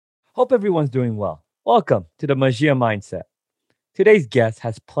Hope everyone's doing well. Welcome to the Magia Mindset. Today's guest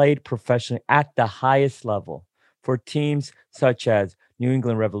has played professionally at the highest level for teams such as New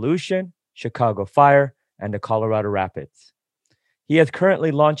England Revolution, Chicago Fire, and the Colorado Rapids. He has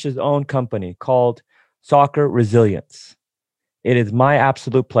currently launched his own company called Soccer Resilience. It is my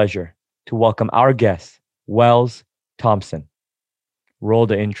absolute pleasure to welcome our guest, Wells Thompson. Roll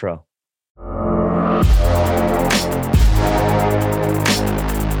the intro.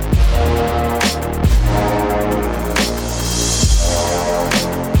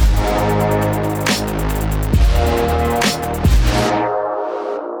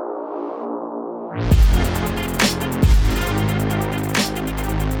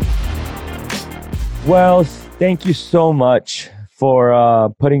 Wells, thank you so much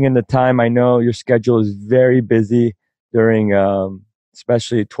for putting in the time. I know your schedule is very busy during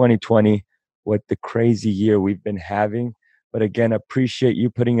especially 2020 with the crazy year we've been having. But again, appreciate you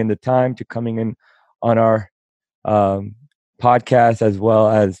putting in the time to coming in on our podcast as well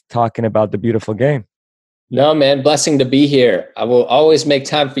as talking about the beautiful game. No, man, blessing to be here. I will always make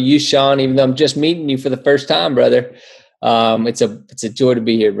time for you, Sean, even though I'm just meeting you for the first time, brother. It's a joy to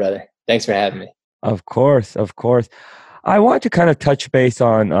be here, brother. Thanks for having me. Of course. I want to kind of touch base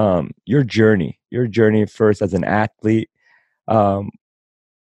on your journey first as an athlete.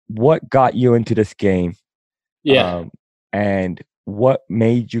 What got you into this game? Yeah. And what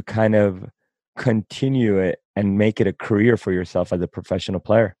made you kind of continue it and make it a career for yourself as a professional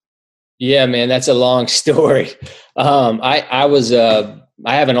player? Yeah, man, that's a long story.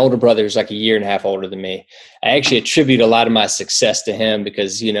 I have an older brother who's like a year and a half older than me. I actually attribute a lot of my success to him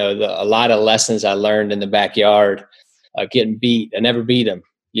because, a lot of lessons I learned in the backyard, getting beat. I never beat him,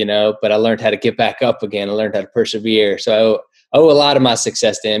 but I learned how to get back up again. I learned how to persevere. So I owe a lot of my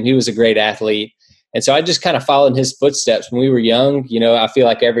success to him. He was a great athlete. And so I just kind of followed in his footsteps. When we were young, I feel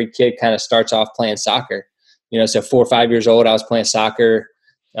like every kid kind of starts off playing soccer. So 4 or 5 years old, I was playing soccer.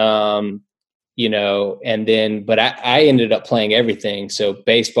 But I ended up playing everything. So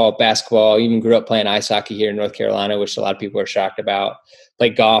baseball, basketball, even grew up playing ice hockey here in North Carolina, which a lot of people are shocked about.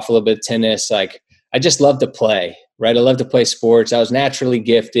 Played golf, a little bit of tennis. Like, I just love to play, right? I love to play sports. I was naturally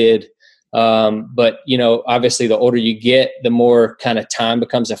gifted. But obviously the older you get, the more kind of time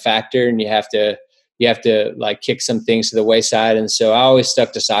becomes a factor, and you have to like kick some things to the wayside. And so I always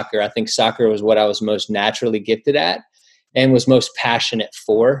stuck to soccer. I think soccer was what I was most naturally gifted at and was most passionate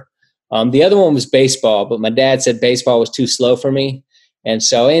for. The other one was baseball, but my dad said baseball was too slow for me. And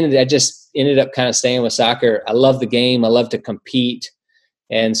so I just ended up kind of staying with soccer. I love the game. I love to compete.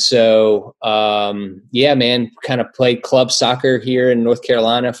 And so, kind of played club soccer here in North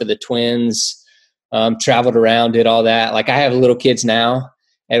Carolina for the Twins, traveled around, did all that. Like, I have little kids now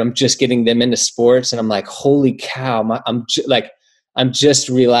and I'm just getting them into sports. And I'm like, holy cow. I'm just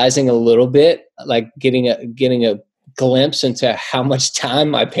realizing a little bit, like getting a glimpse into how much time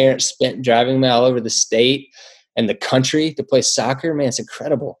my parents spent driving me all over the state and the country to play soccer. Man, it's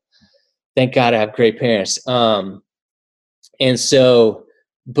incredible. Thank God I have great parents. I'm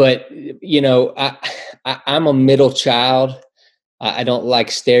a middle child. I don't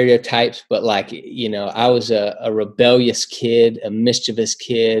like stereotypes, but I was a rebellious kid, a mischievous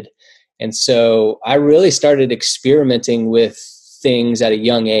kid. And so I really started experimenting with things at a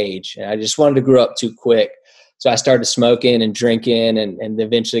young age. And I just wanted to grow up too quick. So I started smoking and drinking and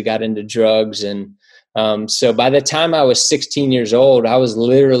eventually got into drugs. And so by the time I was 16 years old, I was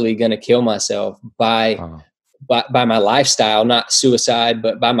literally going to kill myself by my lifestyle, not suicide,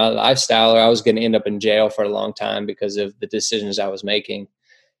 but by my lifestyle, or I was going to end up in jail for a long time because of the decisions I was making.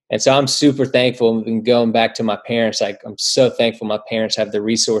 And so I'm super thankful. And going back to my parents, I'm so thankful my parents have the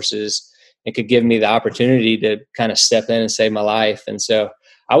resources and could give me the opportunity to kind of step in and save my life. And so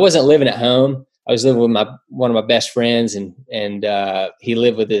I wasn't living at home. I was living with one of my best friends, and he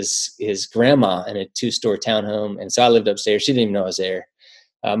lived with his grandma in a 2-story townhome. And so I lived upstairs. She didn't even know I was there.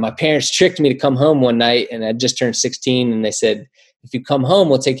 My parents tricked me to come home one night, and I just turned 16, and they said, if you come home,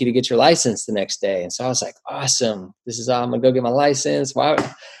 we'll take you to get your license the next day. And so I was like, awesome. I'm going to go get my license. Why?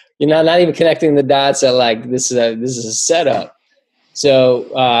 Not even connecting the dots. This is a setup.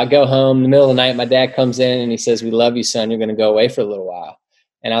 So I go home in the middle of the night. My dad comes in and he says, we love you, son. You're going to go away for a little while.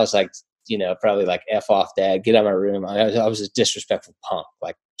 And I was like, probably like, F off, Dad, get out of my room. I was a disrespectful punk.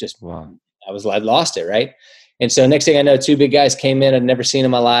 Wow. I lost it. Right. And so next thing I know, 2 big guys came in. I'd never seen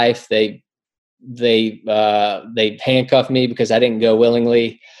in my life. They handcuffed me because I didn't go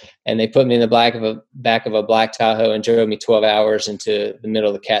willingly. And they put me in the back of a black Tahoe and drove me 12 hours into the middle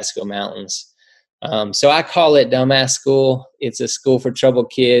of the Catskill Mountains. So I call it dumbass school. It's a school for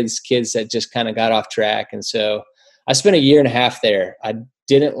troubled kids that just kind of got off track. And so I spent a year and a half there. I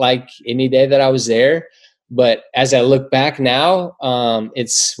didn't like any day that I was there. But as I look back now,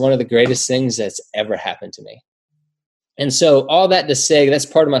 it's one of the greatest things that's ever happened to me. And so all that to say, that's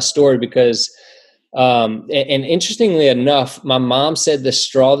part of my story because, and interestingly enough, my mom said the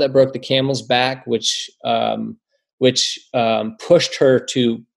straw that broke the camel's back, which pushed her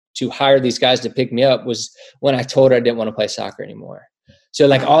to hire these guys to pick me up, was when I told her I didn't want to play soccer anymore. So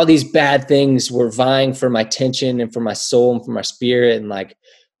like all these bad things were vying for my attention and for my soul and for my spirit. And like,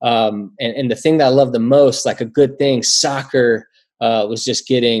 and the thing that I love the most, like a good thing, soccer, was just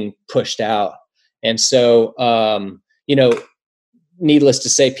getting pushed out. And so, you know, needless to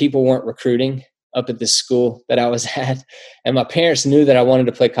say, people weren't recruiting up at this school that I was at. And my parents knew that I wanted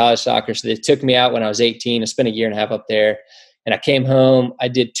to play college soccer. So they took me out when I was 18. I spent a year and a half up there. And I came home. I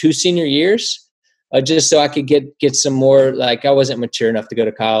did 2 senior years just so I could get some more, like I wasn't mature enough to go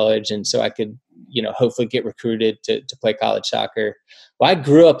to college. And so I could, you know, hopefully get recruited to play college soccer. Well, I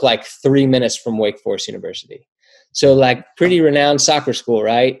grew up like 3 minutes from Wake Forest University. So like pretty renowned soccer school,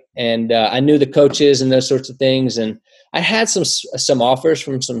 right? And I knew the coaches and those sorts of things. And I had some offers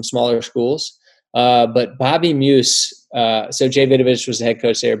from some smaller schools. But Bobby Muse, so Jay Vidovich was the head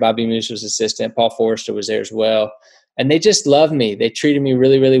coach there. Bobby Muse was assistant. Paul Forrester was there as well. And they just loved me. They treated me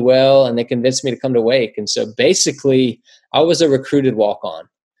really, really well. And they convinced me to come to Wake. And so basically I was a recruited walk-on.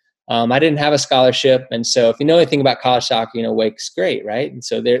 I didn't have a scholarship. And so if you know anything about college soccer, you know, Wake's great, right? And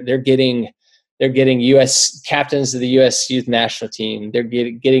so they're getting U.S. captains of the U.S. youth national team. They're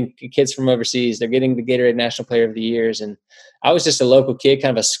getting kids from overseas. They're getting the Gatorade National Player of the Years. And I was just a local kid,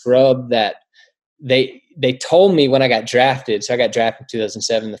 kind of a scrub that they told me when I got drafted. So I got drafted in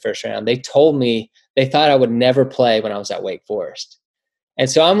 2007 in the first round. They told me they thought I would never play when I was at Wake Forest. And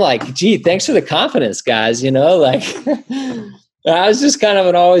so I'm like, gee, thanks for the confidence, guys. You know, like I was just kind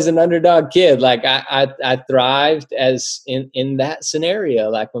of always an underdog kid. Like I thrived as in that scenario.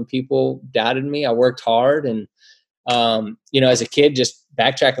 Like when people doubted me, I worked hard. And, you know, as a kid, just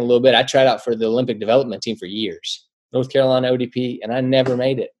backtracking a little bit, I tried out for the Olympic development team for years, North Carolina ODP, and I never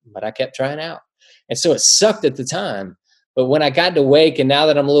made it, but I kept trying out. And so it sucked at the time. But when I got to Wake, and now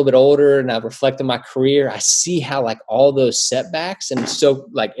that I'm a little bit older and I've reflected my career, I see how like all those setbacks and so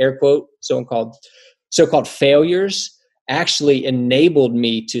like air quote, so-called failures actually enabled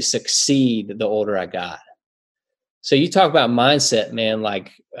me to succeed the older I got. So you talk about mindset, man.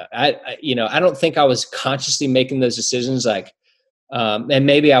 Like I don't think I was consciously making those decisions. Like, and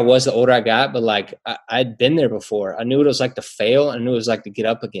maybe I was the older I got, but like I'd been there before. I knew what it was like to fail. I knew what it was like to get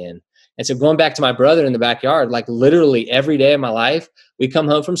up again. And so going back to my brother in the backyard, like literally every day of my life, we come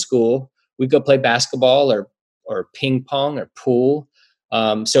home from school, we go play basketball or ping pong or pool.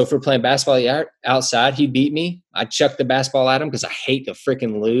 So if we're playing basketball outside, he'd beat me. I'd chuck the basketball at him because I hate to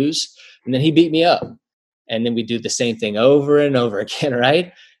freaking lose. And then he beat me up. And then we do the same thing over and over again,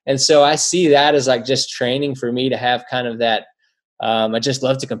 right? And so I see that as like just training for me to have kind of that. I just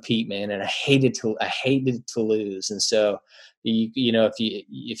love to compete, man, and I hated to lose. And so, you know,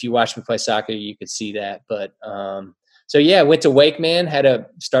 if you watch me play soccer, you could see that. But so yeah, went to Wake, man.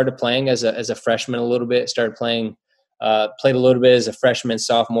 Started playing as a freshman a little bit. Started playing, played a little bit as a freshman,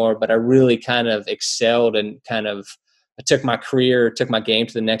 sophomore. But I really kind of excelled and I took my game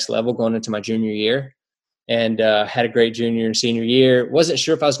to the next level going into my junior year. And had a great junior and senior year. Wasn't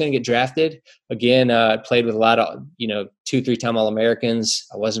sure if I was going to get drafted. Again, played with a lot of, 2-3-time All-Americans.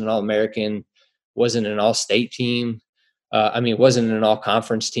 I wasn't an All-American, wasn't an All-State team. Wasn't an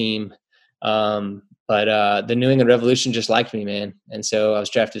All-Conference team. But the New England Revolution just liked me, man. And so I was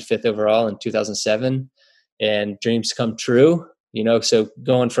drafted 5th overall in 2007. And dreams come true, so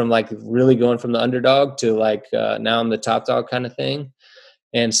going from the underdog to now I'm the top dog kind of thing.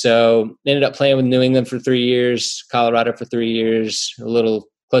 And so ended up playing with New England for 3 years, Colorado for 3 years, a little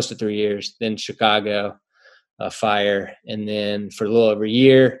close to 3 years, then Chicago, Fire, and then for a little over a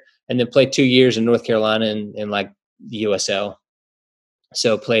year, and then played 2 years in North Carolina in the USL.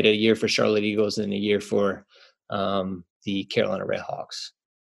 So played a year for Charlotte Eagles and a year for the Carolina Railhawks.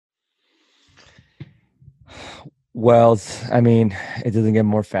 Well, it doesn't get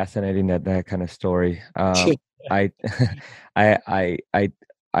more fascinating than that kind of story. I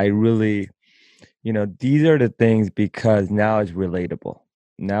really, these are the things because now it's relatable.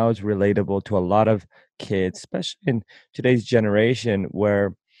 Now it's relatable to a lot of kids, especially in today's generation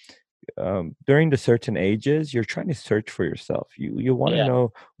where during the certain ages, you're trying to search for yourself. You want to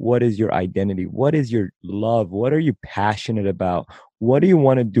know what is your identity? What is your love? What are you passionate about? What do you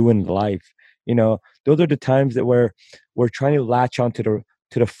want to do in life? Those are the times that we're trying to latch onto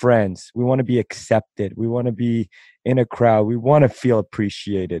the friends. We want to be accepted. We want to be in a crowd. We want to feel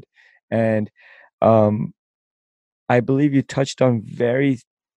appreciated. And I believe you touched on very,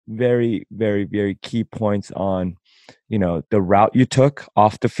 very, very, very key points on, the route you took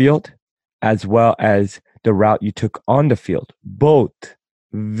off the field, as well as the route you took on the field. Both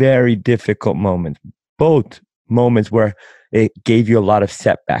very difficult moments, both moments where it gave you a lot of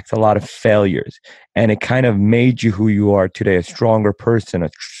setbacks, a lot of failures, and it kind of made you who you are today, a stronger person, a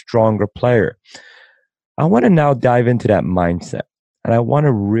stronger player. I want to now dive into that mindset, and I want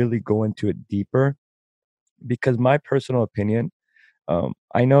to really go into it deeper because my personal opinion,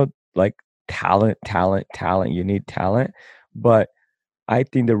 I know like talent, you need talent, but I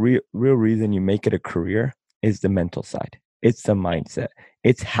think the real reason you make it a career is the mental side. It's the mindset.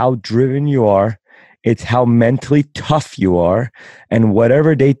 It's how driven you are. It's how mentally tough you are. And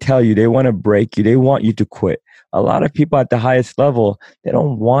whatever they tell you, they want to break you. They want you to quit. A lot of people at the highest level, they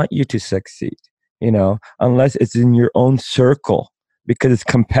don't want you to succeed, unless it's in your own circle because it's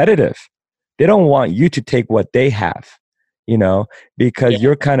competitive. They don't want you to take what they have, because Yeah.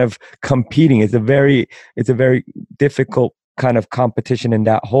 you're kind of competing. It's a very difficult kind of competition in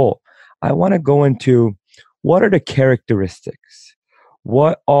that whole. I want to go into what are the characteristics?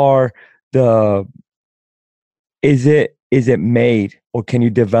 What are the is it made or can you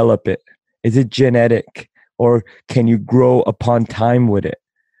develop it? Is it genetic or can you grow upon time with it?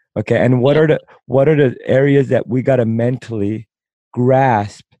 Okay. And what Yeah. are the areas that we got to mentally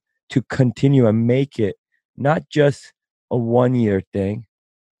grasp to continue and make it not just a 1 year thing,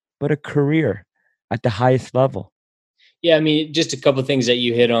 but a career at the highest level? Yeah, I mean, just a couple of things that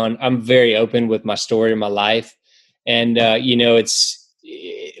you hit on. I'm very open with my story and my life, and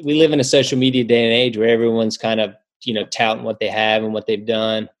we live in a social media day and age where everyone's kind of touting what they have and what they've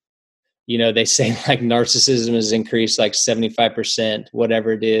done. They say like narcissism has increased like 75%,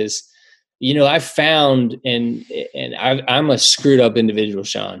 whatever it is. I found I'm a screwed up individual,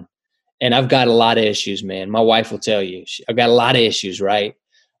 Sean, and I've got a lot of issues, man. My wife will tell you, I've got a lot of issues, right?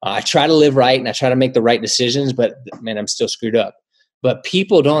 I try to live right and I try to make the right decisions, but man, I'm still screwed up. But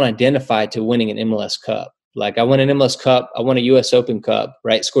people don't identify to winning an MLS Cup. Like I won an MLS Cup, I won a US Open Cup,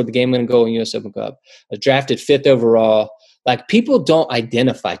 right? Scored the game-winning goal in US Open Cup. I was drafted 5th overall. Like people don't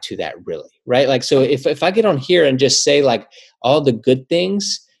identify to that really, right? Like so if I get on here and just say like all the good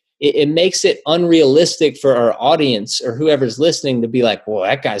things, it makes it unrealistic for our audience or whoever's listening to be like, well,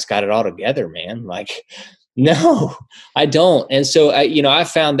 that guy's got it all together, man. Like, no, I don't. And so, I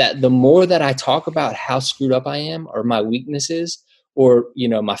found that the more that I talk about how screwed up I am or my weaknesses or,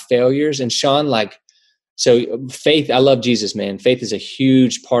 my failures, and Sean, like, so faith, I love Jesus, man. Faith is a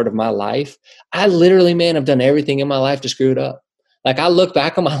huge part of my life. I literally, man, I've done everything in my life to screw it up. Like I look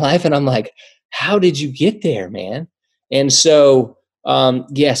back on my life and I'm like, how did you get there, man? And so,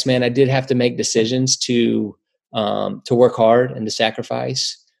 yes, man, I did have to make decisions to work hard and to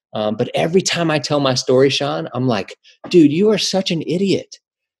sacrifice. But every time I tell my story, Sean, I'm like, dude, you are such an idiot.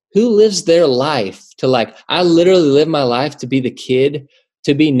 Who lives their life to like, I literally live my life to be the kid,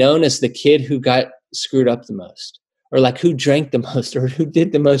 to be known as the kid who got screwed up the most or like who drank the most or who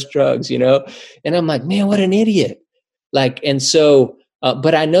did the most drugs, And I'm like, man, what an idiot. Like, and so,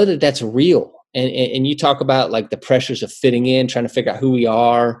 but I know that that's real. And you talk about like the pressures of fitting in, trying to figure out who we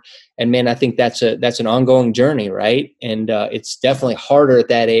are. And man, I think that's an ongoing journey, right? And it's definitely harder at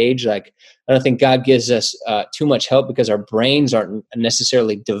that age. Like, I don't think God gives us too much help because our brains aren't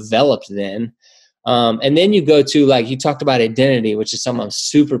necessarily developed then. And then you go to like, you talked about identity, which is something I'm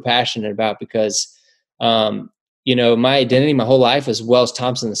super passionate about because, my identity, my whole life was Wells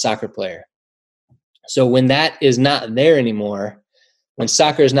Thompson, the soccer player. So when that is not there anymore, when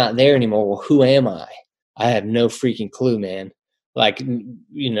soccer is not there anymore, well, who am I? I have no freaking clue, man. Like,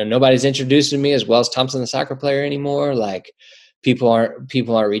 nobody's introducing me as Wells Thompson, the soccer player anymore. Like people aren't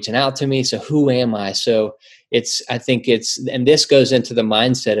reaching out to me. So who am I? So I think and this goes into the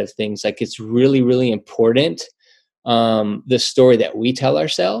mindset of things. Like it's really, really important. The story that we tell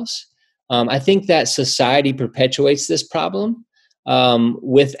ourselves. I think that society perpetuates this problem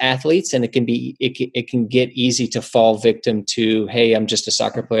with athletes, and it can get easy to fall victim to, hey, I'm just a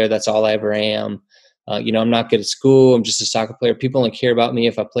soccer player. That's all I ever am. I'm not good at school. I'm just a soccer player. People only care about me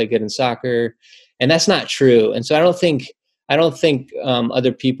if I play good in soccer, and that's not true. And so I don't think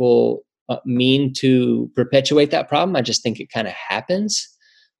other people mean to perpetuate that problem. I just think it kind of happens.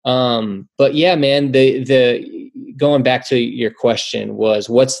 But yeah, man, the going back to your question was,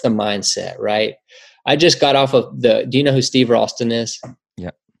 what's the mindset, right? I just got off of do you know who Steve Ralston is?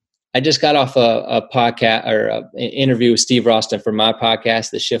 Yeah. I just got off a podcast or an interview with Steve Ralston for my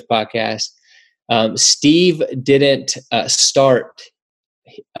podcast, the Shift podcast. Steve didn't start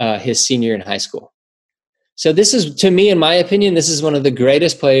his senior year in high school. So this is, to me, in my opinion, this is one of the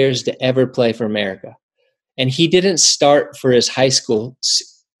greatest players to ever play for America. and he didn't start for his high school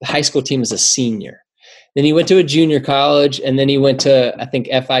team as a senior. Then he went to a junior college, and then he went to, I think,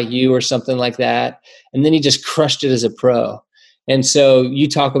 FIU or something like that. And then he just crushed it as a pro. And so you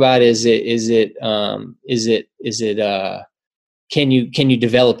talk about, can you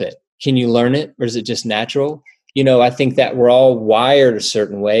develop it? Can you learn it? Or is it just natural? I think that we're all wired a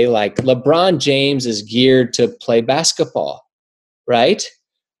certain way. Like LeBron James is geared to play basketball, right?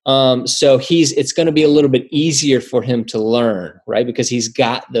 So it's going to be a little bit easier for him to learn, right? Because he's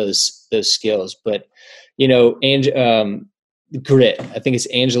got those skills. But grit. I think it's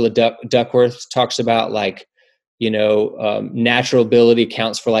Angela Duckworth talks about like, natural ability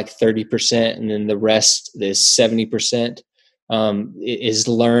counts for like 30%, and then the rest is 70% is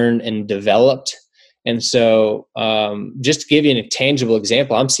learned and developed. And so, just to give you an tangible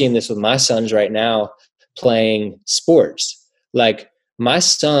example, I'm seeing this with my sons right now playing sports. Like my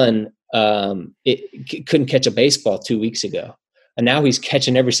son, couldn't catch a baseball 2 weeks ago. And now he's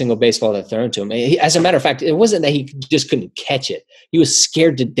catching every single baseball that's thrown to him. As a matter of fact, it wasn't that he just couldn't catch it. He was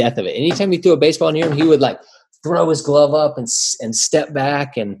scared to death of it. Anytime he threw a baseball near him, he would like throw his glove up and step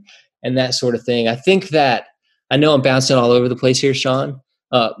back and that sort of thing. I think that, I know I'm bouncing all over the place here, Sean.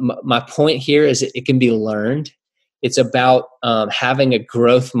 My point here is it can be learned. It's about having a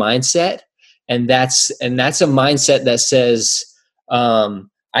growth mindset. And that's a mindset that says,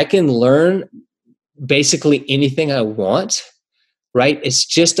 I can learn basically anything I want. Right? It's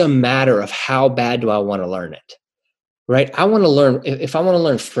just a matter of how bad do I want to learn it, right? I want to learn, if I want to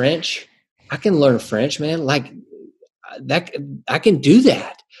learn French, I can learn French, man. Like that, I can do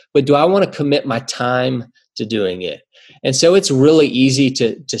that. But do I want to commit my time to doing it? And so it's really easy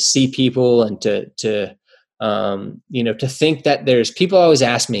to see people and to think that there's, people always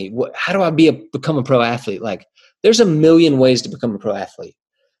ask me, how do I become a pro athlete? Like there's a million ways to become a pro athlete.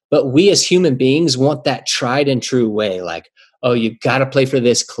 But we as human beings want that tried and true way. Like, oh, you got to play for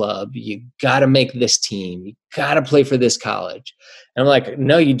this club. You got to make this team. You got to play for this college. And I'm like,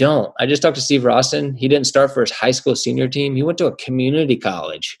 no, you don't. I just talked to Steve Roston. He didn't start for his high school senior team. He went to a community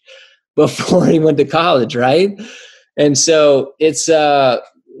college before he went to college, right? And so it's there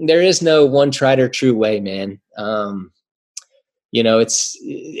is no one tried or true way, man. It's,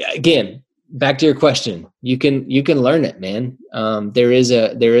 again, back to your question, you can learn it, man. There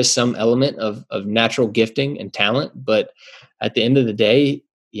is some element of natural gifting and talent, but at the end of the day,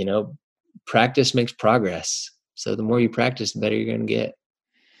 practice makes progress. So the more you practice, the better you're going to get.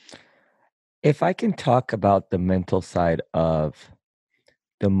 If I can talk about the mental side of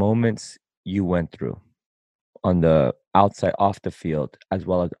the moments you went through on the outside, off the field, as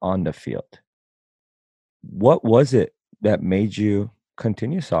well as on the field, what was it that made you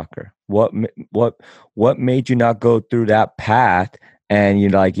continue soccer? What made you not go through that path? And you're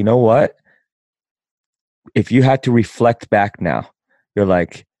like, you know what? If you had to reflect back now, you're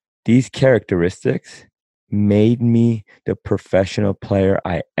like, these characteristics made me the professional player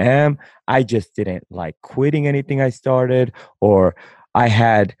I am. I just didn't like quitting anything I started, or I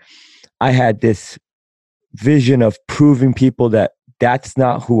had this vision of proving people that that's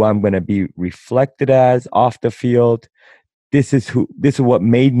not who I'm going to be reflected as off the field. This is what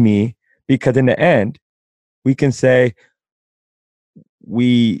made me, because in the end, we can say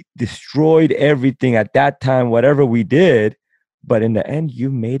we destroyed everything at that time, whatever we did, but in the end, you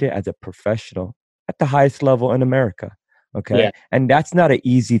made it as a professional at the highest level in America. Okay. Yeah. And that's not an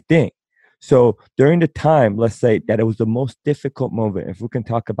easy thing. So during the time, let's say that it was the most difficult moment, if we can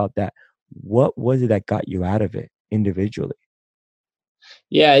talk about that, what was it that got you out of it individually?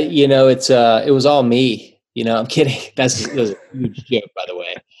 Yeah. It was all me. I'm kidding. That was a huge joke, by the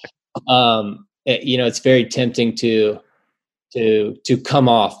way. It's very tempting to come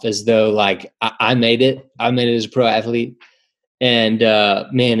off as though like I made it as a pro athlete. And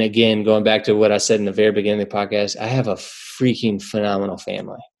man, again, going back to what I said in the very beginning of the podcast, I have a freaking phenomenal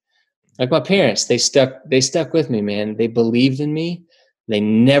family. Like my parents, they stuck with me, man. They believed in me. They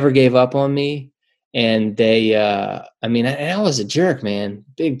never gave up on me. And they, I was a jerk, man,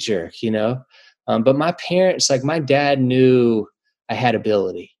 big jerk, but my parents, like my dad knew I had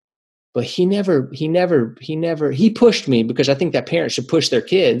ability, but he pushed me, because I think that parents should push their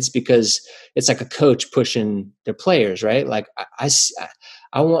kids, because it's like a coach pushing their players, right? Like I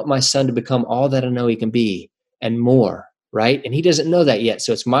want my son to become all that I know he can be and more, right? And he doesn't know that yet.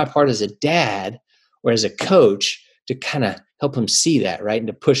 So it's my part as a dad or as a coach to kind of help him see that, right? And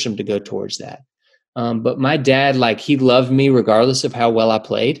to push him to go towards that. But my dad, like, he loved me regardless of how well I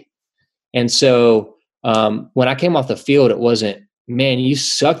played. And so when I came off the field, it wasn't, man, you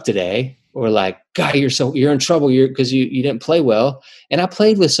suck today, or like, God, you're in trouble because you didn't play well. And I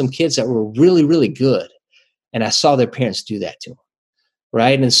played with some kids that were really, really good. And I saw their parents do that to them.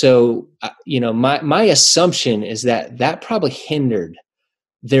 Right. And so, my assumption is that probably hindered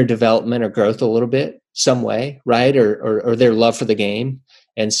their development or growth a little bit, some way, right? Or their love for the game.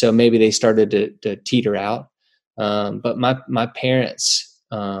 And so maybe they started to teeter out. But my parents,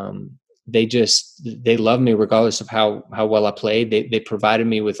 they loved me regardless of how well I played. They provided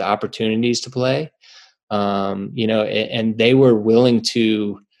me with opportunities to play, and they were willing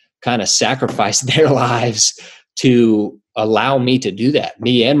to kind of sacrifice their lives to allow me to do that,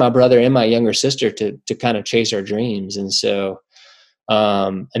 me and my brother and my younger sister, to kind of chase our dreams. And so,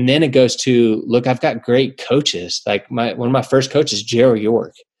 and then it goes to, look, I've got great coaches. Like one of my first coaches, Gerald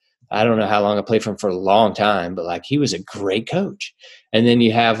York. I don't know how long I played for him, for a long time, but like, he was a great coach. And then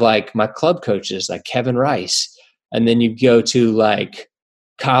you have like my club coaches, like Kevin Rice. And then you go to like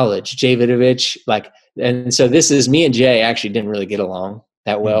college, Jay Vidovich, and so this is, me and Jay actually didn't really get along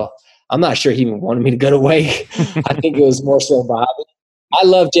that well. I'm not sure he even wanted me to go to Wake. I think it was more so Bobby. I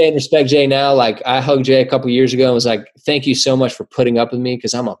love Jay and respect Jay now. Like, I hugged Jay a couple of years ago and was like, thank you so much for putting up with me,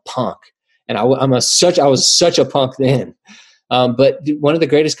 because I'm a punk. And I was such a punk then. But one of the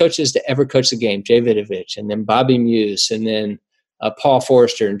greatest coaches to ever coach the game, Jay Vidovich, and then Bobby Muse, and then Paul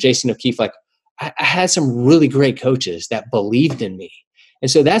Forrester and Jason O'Keefe. Like, I had some really great coaches that believed in me. And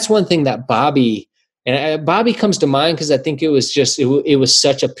so that's one thing that Bobby comes to mind, because I think it was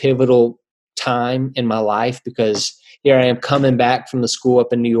such a pivotal time in my life, because here I am coming back from the school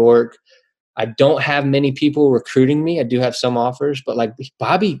up in New York. I don't have many people recruiting me. I do have some offers, but like,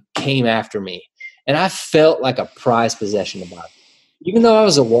 Bobby came after me, and I felt like a prized possession of Bobby. Even though I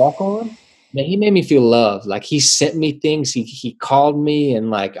was a walk-on, man, he made me feel loved. Like, he sent me things. He called me,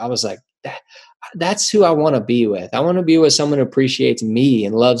 and like, I was like, that's who I want to be with. I want to be with someone who appreciates me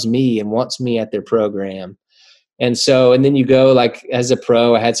and loves me and wants me at their program. And so, and then you go, like, as a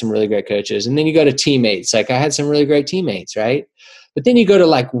pro, I had some really great coaches. And then you go to teammates. Like, I had some really great teammates, right? But then you go to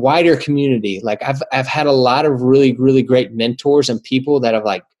like wider community. Like, I've had a lot of really, really great mentors and people that have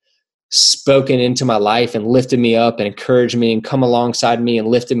like spoken into my life and lifted me up and encouraged me and come alongside me and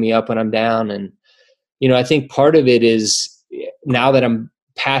lifted me up when I'm down. And, I think part of it is, now that I'm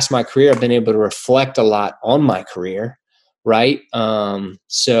past my career, I've been able to reflect a lot on my career. Right.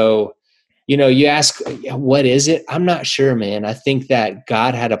 So, you ask, what is it? I'm not sure, man. I think that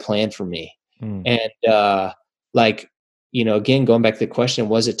God had a plan for me. And, again, going back to the question,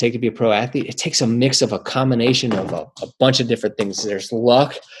 what does it take to be a pro athlete? It takes a mix of a combination of a bunch of different things. There's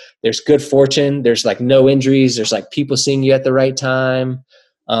luck, there's good fortune, there's like no injuries, there's like people seeing you at the right time.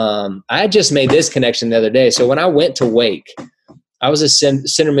 I just made this connection the other day. So when I went to Wake, I was a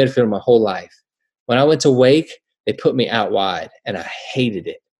center midfielder my whole life. When I went to Wake, they put me out wide, and I hated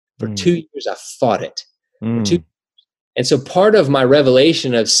it. For 2 years, I fought it. And so part of my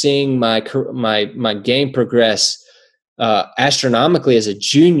revelation of seeing my game progress astronomically as a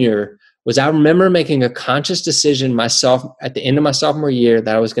junior was, I remember making a conscious decision myself at the end of my sophomore year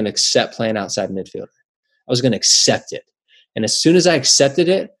that I was going to accept playing outside midfielder. I was going to accept it. And as soon as I accepted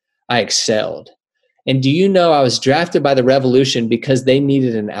it, I excelled. And do you know, I was drafted by the Revolution because they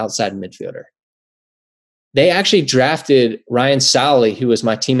needed an outside midfielder. They actually drafted Ryan Solly, who was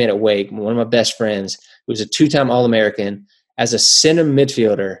my teammate at Wake, one of my best friends, who was a 2-time All-American, as a center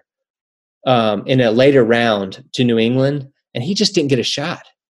midfielder in a later round to New England. And he just didn't get a shot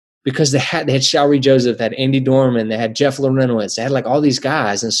because they had Showery Joseph, they had Andy Dorman, they had Jeff Lorenowitz, they had like all these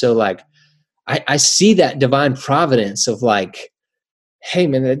guys. And so like, I see that divine providence of like, hey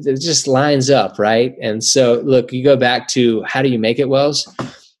man, it just lines up, right? And so look, you go back to, how do you make it, Wells?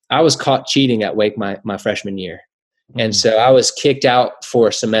 I was caught cheating at Wake my freshman year. And so I was kicked out for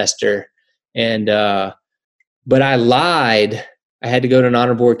a semester, and but I lied. I had to go to an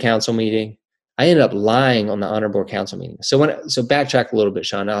honor board council meeting. I ended up lying on the honor board council meeting. So backtrack a little bit,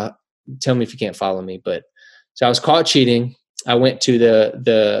 Sean. Tell me if you can't follow me. But so I was caught cheating. I went to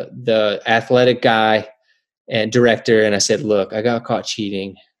the athletic guy and director, and I said, look, I got caught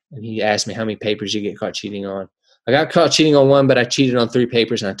cheating. And he asked me, how many papers you get caught cheating on? I got caught cheating on 1, but I cheated on 3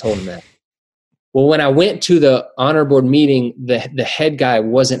 papers, and I told him that. Well, when I went to the honor board meeting, the head guy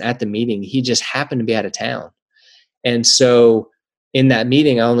wasn't at the meeting. He just happened to be out of town. And so in that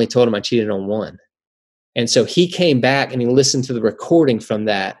meeting, I only told him I cheated on 1. And so he came back and he listened to the recording from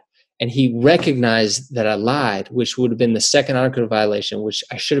that, and he recognized that I lied, which would have been the second honor code violation, which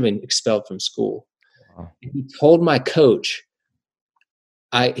I should have been expelled from school. Wow. And he told my coach,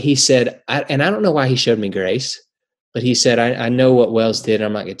 he said, and I don't know why he showed me grace, but he said, I know what Wells did.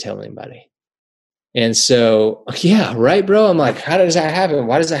 I'm not going to tell anybody. And so, yeah, right, bro. I'm like, how does that happen?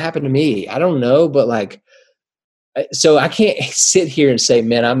 Why does that happen to me? I don't know. But like, So I can't sit here and say,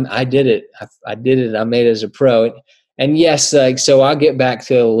 man, I did it. I did it. I made it as a pro. And yes, like, so I'll get back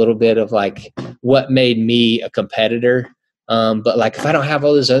to a little bit of like what made me a competitor. But like, if I don't have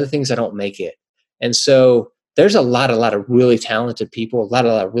all those other things, I don't make it. And so there's a lot of really talented people, a lot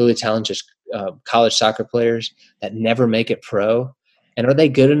of really talented college soccer players that never make it pro. And are they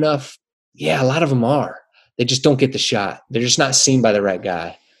good enough? Yeah, a lot of them are. They just don't get the shot. They're just not seen by the right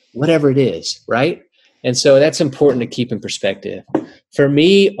guy, whatever it is, right? And so that's important to keep in perspective. For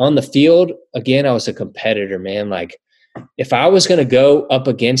me on the field, again, I was a competitor, man. Like if I was going to go up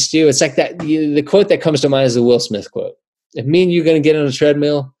against you, it's like that. The quote that comes to mind is the Will Smith quote. If me and you are going to get on a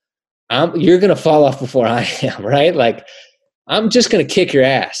treadmill, you're going to fall off before I am, right? Like I'm just going to kick your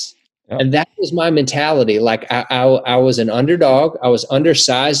ass. Yep. And that was my mentality. Like I was an underdog. I was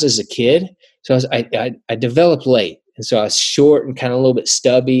undersized as a kid. So I developed late. And so I was short and kind of a little bit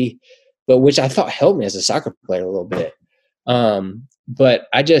stubby, but which I thought helped me as a soccer player a little bit. But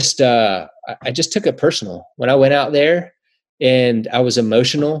I just took it personal when I went out there, and I was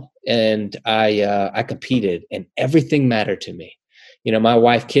emotional, and I competed, and everything mattered to me. You know, my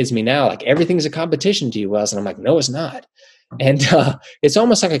wife kids me now, like everything's a competition to you, Wells. And I'm like, no, it's not. And it's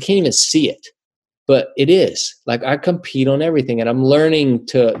almost like I can't even see it, but it is. Like I compete on everything, and I'm learning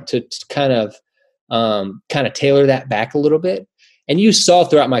to kind of tailor that back a little bit. And you saw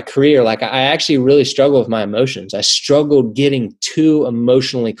throughout my career, like I actually really struggle with my emotions. I struggled getting too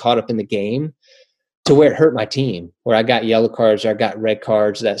emotionally caught up in the game to where it hurt my team, where I got yellow cards or I got red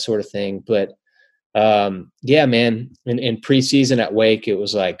cards, that sort of thing. But yeah, man, in preseason at Wake, it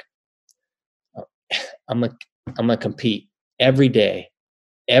was like, I'm gonna compete every day,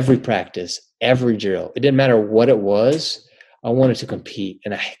 every practice, every drill. It didn't matter what it was. I wanted to compete,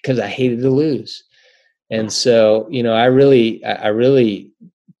 and because I hated to lose. And so, you know, I really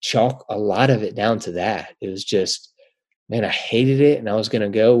chalk a lot of it down to that. It was just, man, I hated it. And I was going to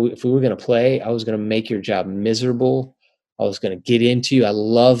go, if we were going to play, I was going to make your job miserable. I was going to get into you. I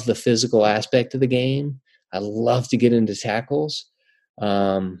love the physical aspect of the game. I love to get into tackles.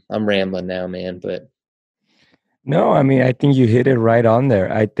 I'm rambling now, man, but. No, I mean, I think you hit it right on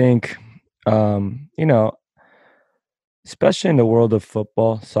there. I think, you know, especially in the world of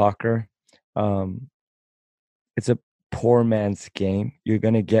football, soccer, it's a poor man's game. You're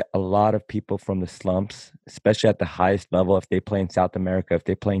going to get a lot of people from the slumps, especially at the highest level. If they play in South America, if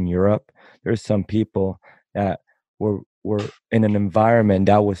they play in Europe, there's some people that were in an environment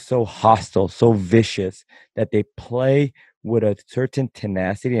that was so hostile, so vicious, that they play with a certain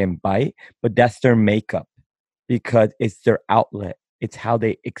tenacity and bite, but that's their makeup because it's their outlet. It's how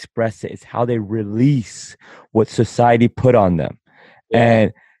they express it. It's how they release what society put on them. Yeah.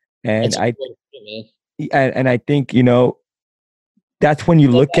 And I think, you know, that's when you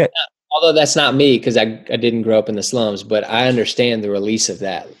look at. Although that's not me, because I didn't grow up in the slums, but I understand the release of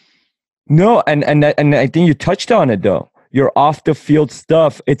that. No, and I think you touched on it though. Your off the field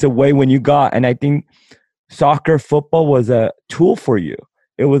stuff. It's a way when you got, and I think soccer, football was a tool for you.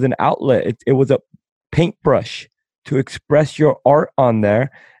 It was an outlet. It was a paintbrush to express your art on there.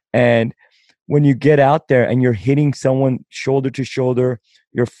 And when you get out there and you're hitting someone shoulder to shoulder,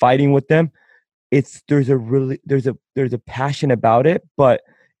 you're fighting with them. There's a passion about it, but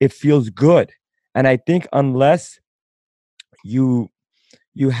it feels good. And I think unless you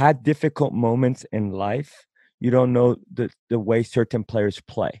had difficult moments in life, you don't know the way certain players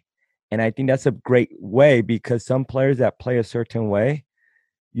play. And I think that's a great way, because some players that play a certain way,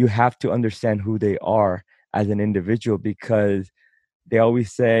 you have to understand who they are as an individual, because they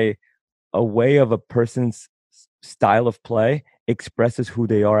always say a way of a person's style of play expresses who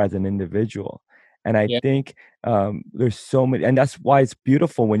they are as an individual. And I think there's so many, and that's why it's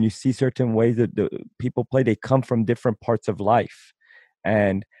beautiful when you see certain ways that the people play. They come from different parts of life,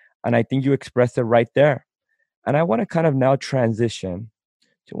 and I think you express it right there. And I want to kind of now transition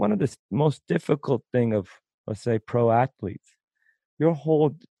to one of the most difficult thing of, let's say, pro athletes. Your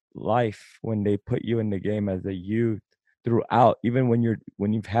whole life, when they put you in the game as a youth, throughout, even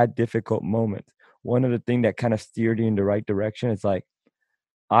when you've had difficult moments, one of the things that kind of steered you in the right direction is like,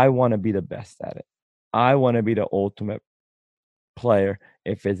 I want to be the best at it. I want to be the ultimate player.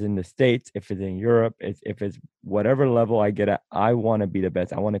 If it's in the States, if it's in Europe, if it's whatever level I get at, I want to be the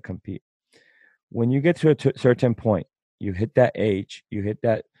best. I want to compete. When you get to a certain point, you hit that age, you hit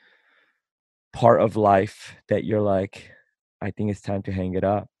that part of life that you're like, I think it's time to hang it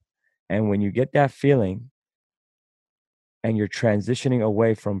up. And when you get that feeling and you're transitioning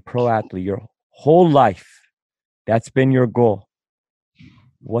away from pro athlete your whole life, that's been your goal.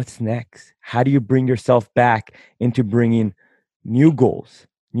 What's next? How do you bring yourself back into bringing new goals,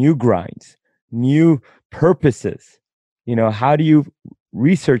 new grinds, new purposes? How do you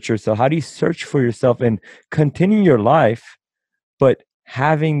research yourself? How do you search for yourself and continue your life, but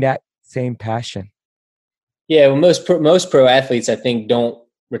having that same passion? Yeah, well, most pro athletes, I think, don't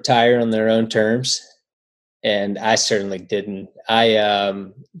retire on their own terms, and I certainly didn't.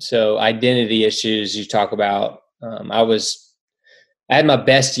 So identity issues you talk about. I had my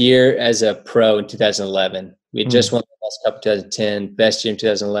best year as a pro in 2011. We had just won the World Cup in 2010, best year in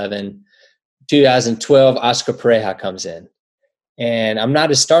 2011. 2012, Oscar Pareja comes in. And I'm not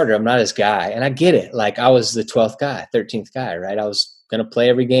his starter. I'm not his guy. And I get it. Like, I was the 12th guy, 13th guy, right? I was going to play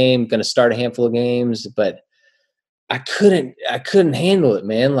every game, going to start a handful of games, but I couldn't handle it,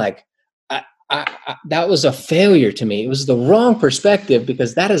 man. Like, that was a failure to me. It was the wrong perspective,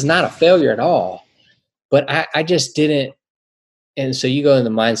 because that is not a failure at all. But I just didn't. And so you go in the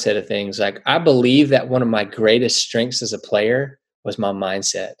mindset of things. Like, I believe that one of my greatest strengths as a player was my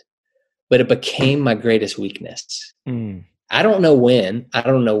mindset, but it became my greatest weakness. I don't know when, I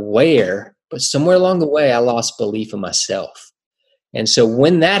don't know where, but somewhere along the way, I lost belief in myself. And so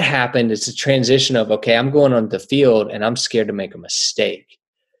when that happened, it's a transition of, okay, I'm going on the field and I'm scared to make a mistake,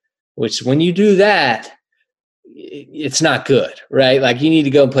 which when you do that, it's not good, right? Like, you need to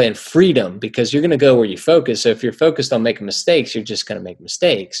go and play in freedom, because you're going to go where you focus. So if you're focused on making mistakes, you're just going to make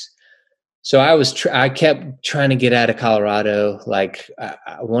mistakes. So I kept trying to get out of Colorado. Like,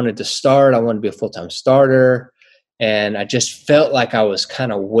 I wanted to start. I wanted to be a full-time starter. And I just felt like I was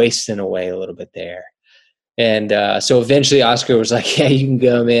kind of wasting away a little bit there. And so eventually Oscar was like, yeah, you can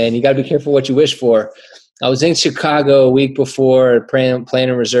go, man. You got to be careful what you wish for. I was in Chicago a week before playing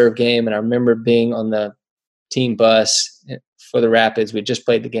a reserve game. And I remember being on the team bus for the Rapids. We just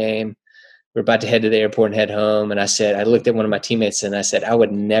played the game. We were about to head to the airport and head home. And I looked at one of my teammates and I said, I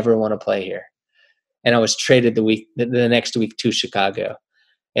would never want to play here. And I was traded the next week to Chicago.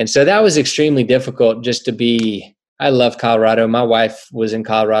 And so that was extremely difficult just to be. I love Colorado. My wife was in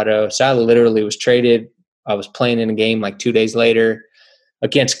Colorado. So I literally was traded. I was playing in a game like 2 days later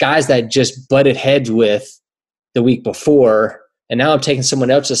against guys that I just butted heads with the week before. And now I'm taking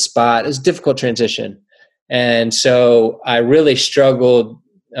someone else's spot. It was a difficult transition. And so I really struggled.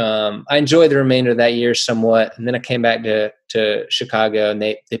 I enjoyed the remainder of that year somewhat. And then I came back to Chicago, and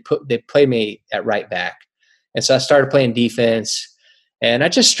they played me at right back. And so I started playing defense, and I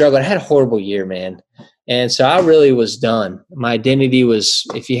just struggled. I had a horrible year, man. And so I really was done. My identity was,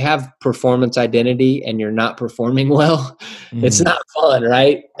 if you have performance identity and you're not performing well, it's not fun,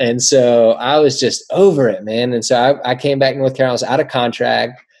 right? And so I was just over it, man. And so I came back to North Carolina. I was out of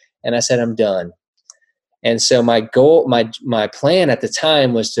contract, and I said, I'm done. And so my goal, my plan at the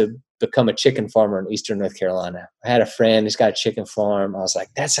time was to become a chicken farmer in Eastern North Carolina. I had a friend who's got a chicken farm. I was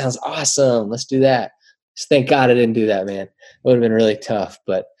like, that sounds awesome. Let's do that. Just thank God I didn't do that, man. It would have been really tough.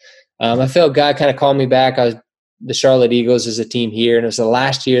 But I felt God kind of called me back. The Charlotte Eagles is a team here, and it was the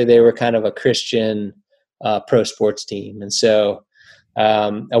last year they were kind of a Christian pro sports team. And so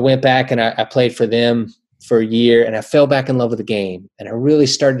I went back and I played for them for a year, and I fell back in love with the game, and I really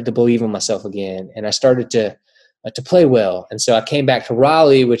started to believe in myself again, and I started to play well. And so I came back to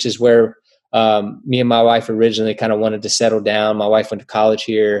Raleigh, which is where me and my wife originally kind of wanted to settle down. My wife went to college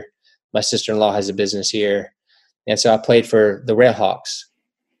here. My sister-in-law has a business here. And so I played for the Railhawks.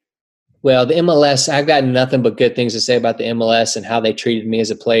 Well, the MLS, I've got nothing but good things to say about the MLS and how they treated me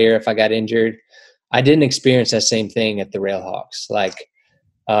as a player if I got injured. I didn't experience that same thing at the Railhawks. Like,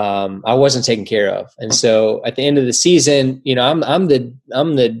 I wasn't taken care of. And so at the end of the season, I'm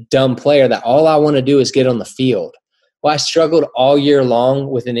the dumb player that all I want to do is get on the field. Well, I struggled all year long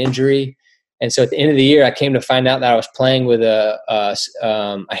with an injury. And so at the end of the year, I came to find out that I was playing with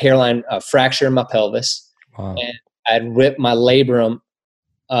a hairline fracture in my pelvis. Wow. And I'd ripped my labrum.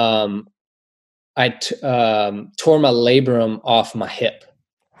 I tore my labrum off my hip.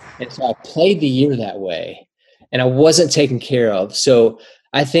 And so I played the year that way, and I wasn't taken care of. So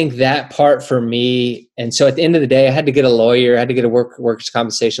I think that part for me, and so at the end of the day, I had to get a lawyer. I had to get a workers'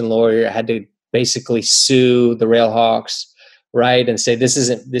 compensation lawyer. I had to basically sue the Railhawks, right, and say this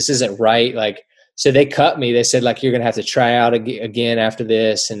isn't right. Like, so they cut me. They said, like, you're going to have to try out again after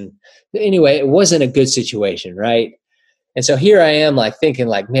this. And anyway, it wasn't a good situation, right? And so here I am, like, thinking,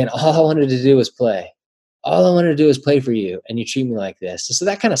 like, man, all I wanted to do was play. All I wanted to do is play for you, and you treat me like this. So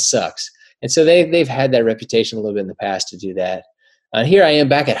that kind of sucks. And so they've had that reputation a little bit in the past to do that. And here I am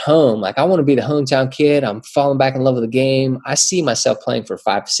back at home. Like, I want to be the hometown kid. I'm falling back in love with the game. I see myself playing for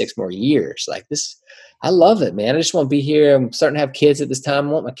 5 to 6 more years. Like this, I love it, man. I just want to be here. I'm starting to have kids at this time.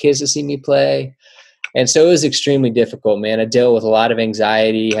 I want my kids to see me play. And so it was extremely difficult, man. I dealt with a lot of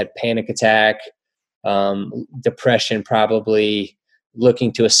anxiety, had panic attack, depression probably.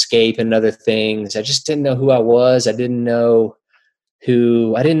 looking to escape and other things. I just didn't know who I was. I didn't know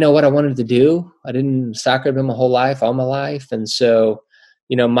what I wanted to do. Soccer had been my whole life, all my life. And so,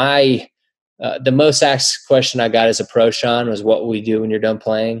 the most asked question I got as a pro, Sean, was what will we do when you're done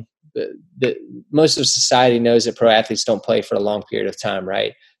playing? Most of society knows that pro athletes don't play for a long period of time,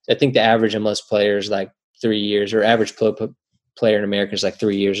 right? So I think the average of most players, like 3 years, or average player in America is like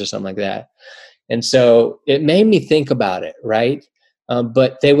 3 years or something like that. And so it made me think about it, right?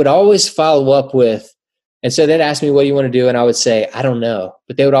 But they would always follow up with, and so they'd ask me, what do you want to do? And I would say, I don't know.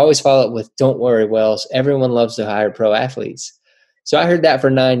 But they would always follow up with, don't worry, Wells, everyone loves to hire pro athletes. So I heard that for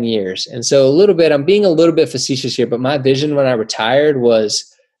 9 years. And so I'm being a little bit facetious here, but my vision when I retired was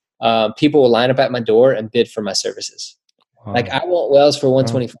people will line up at my door and bid for my services. Wow. Like, I want Wells for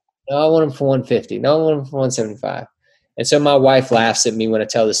 125. Wow. No, I want him for 150. No, I want him for 175. And so my wife laughs at me when I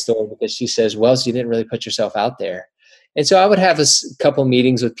tell this story because she says, Wells, you didn't really put yourself out there. And so I would have a couple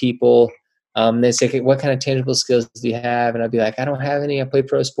meetings with people. They'd say, okay, what kind of tangible skills do you have? And I'd be like, I don't have any. I play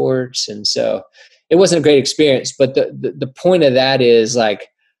pro sports. And so it wasn't a great experience. But the point of that is, like,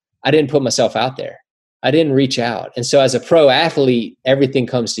 I didn't put myself out there. I didn't reach out. And so as a pro athlete, everything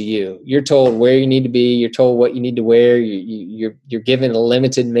comes to you. You're told where you need to be. You're told what you need to wear. You're given a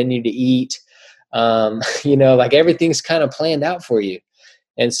limited menu to eat. Like, everything's kind of planned out for you.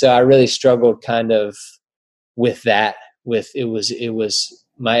 And so I really struggled kind of with that. It was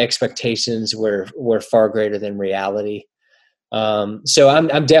my expectations were far greater than reality. So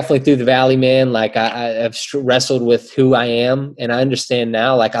I'm definitely through the valley, man. Like, I've wrestled with who I am, and I understand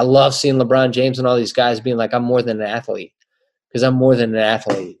now. Like, I love seeing LeBron James and all these guys being like, I'm more than an athlete, because I'm more than an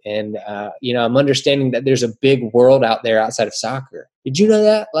athlete. And, I'm understanding that there's a big world out there outside of soccer. Did you know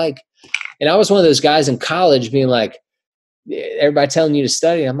that? Like, and I was one of those guys in college being like, everybody telling you to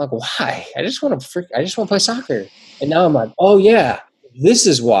study. I'm like, why? I just want to play soccer. And now I'm like, oh yeah, this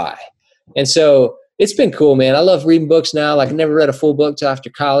is why. And so it's been cool, man. I love reading books now. Like, I never read a full book till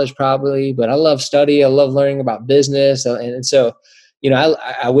after college probably, but I love study. I love learning about business. And so,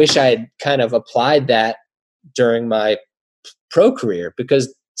 I wish I had kind of applied that during my pro career,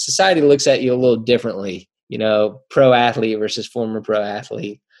 because society looks at you a little differently, pro athlete versus former pro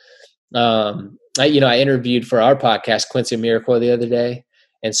athlete. I interviewed for our podcast Quincy Miracle the other day,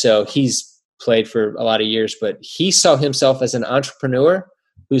 and so he's played for a lot of years, but he saw himself as an entrepreneur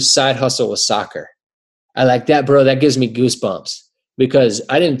whose side hustle was soccer. I like that, bro. That gives me goosebumps, because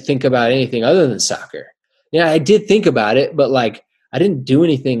I didn't think about anything other than soccer. Yeah, I did think about it, but like, I didn't do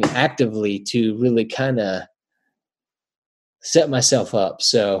anything actively to really kind of set myself up.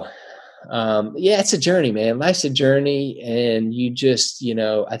 So it's a journey, man. Life's a journey. And you just,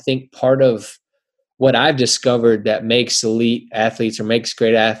 I think part of what I've discovered that makes elite athletes, or makes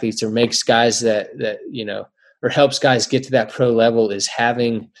great athletes, or makes guys that or helps guys get to that pro level is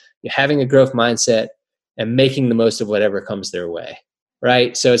having a growth mindset and making the most of whatever comes their way.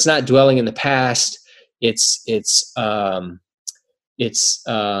 Right. So it's not dwelling in the past. It's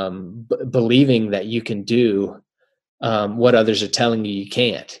believing that you can do what others are telling you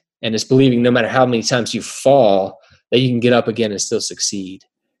can't. And it's believing no matter how many times you fall, that you can get up again and still succeed.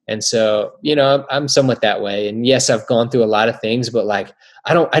 And so, I'm somewhat that way. And yes, I've gone through a lot of things, but like,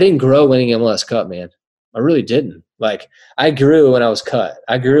 I didn't grow winning MLS Cup, man. I really didn't. Like, I grew when I was cut.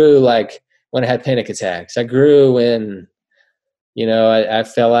 I grew like when I had panic attacks. I grew when, I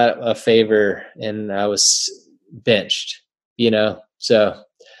fell out of favor and I was benched, so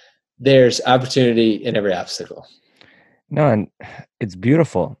there's opportunity in every obstacle. No, and it's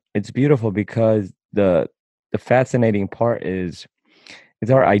beautiful. It's beautiful because the fascinating part is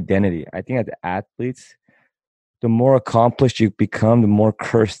our identity. I think as athletes, the more accomplished you become, the more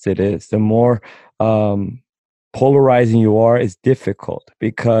cursed it is. The more polarizing you are is difficult,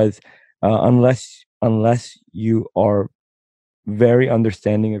 because unless you are very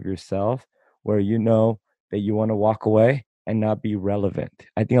understanding of yourself, where you know that you want to walk away and not be relevant.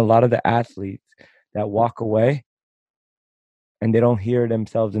 I think a lot of the athletes that walk away and they don't hear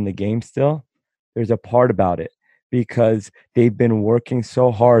themselves in the game still, there's a part about it, because they've been working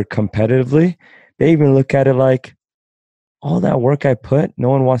so hard competitively. They even look at it like, all that work I put, no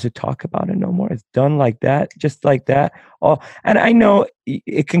one wants to talk about it no more. It's done like that, just like that. Oh, and I know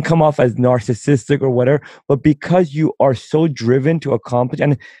it can come off as narcissistic or whatever, but because you are so driven to accomplish,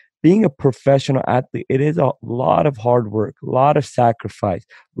 and being a professional athlete, it is a lot of hard work, a lot of sacrifice,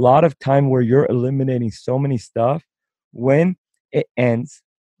 a lot of time where you're eliminating so many stuff. When it ends,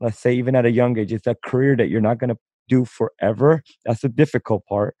 let's say even at a young age, it's a career that you're not going to do forever. That's the difficult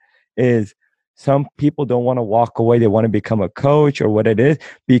part, is some people don't want to walk away. They want to become a coach or what it is,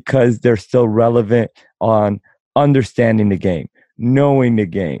 because they're still relevant on understanding the game, knowing the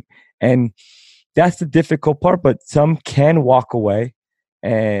game. And that's the difficult part, but some can walk away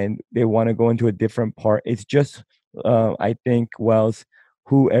and they want to go into a different part. It's just, I think, Wells,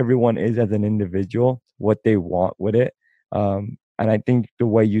 who everyone is as an individual, what they want with it. And I think the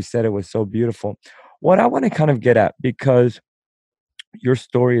way you said it was so beautiful. What I want to kind of get at, because your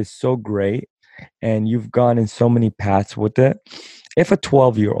story is so great and you've gone in so many paths with it. If a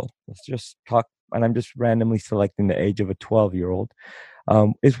 12-year-old, let's just talk, and I'm just randomly selecting the age of a 12-year-old,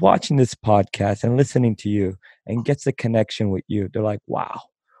 is watching this podcast and listening to you and gets a connection with you, they're like, wow,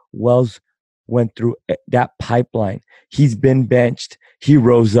 Wells went through that pipeline. He's been benched. He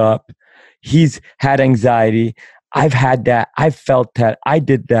rose up. He's had anxiety. I've had that. I've felt that. I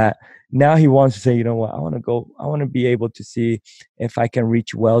did that. Now he wants to say, you know what? I want to be able to see if I can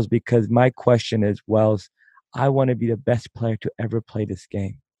reach Wells, because my question is, Wells, I want to be the best player to ever play this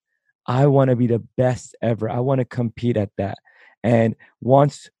game. I want to be the best ever. I want to compete at that. And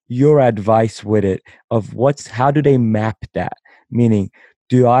wants your advice with it of how do they map that? Meaning,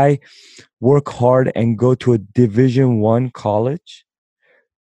 do I work hard and go to a Division I college?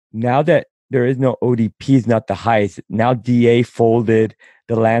 Now that there is no ODP, is not the highest. Now DA folded,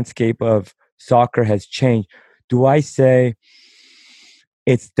 the landscape of soccer has changed. Do I say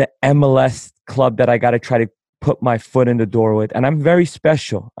it's the MLS club that I got to try to put my foot in the door with? And I'm very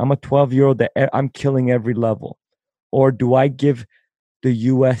special. I'm a 12-year-old that I'm killing every level. Or do I give the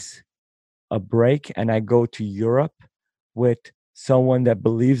US a break and I go to Europe with someone that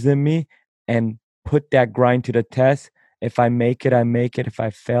believes in me and put that grind to the test? If I make it, I make it. If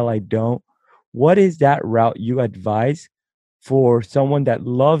I fail, I don't. What is that route you advise for someone that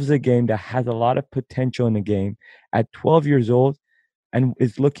loves the game, that has a lot of potential in the game at 12 years old and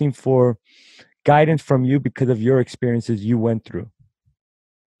is looking for guidance from you because of your experiences you went through?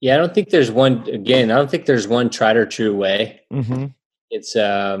 Yeah, I don't think there's one, again, I don't think there's one tried or true way. Mm-hmm. It's,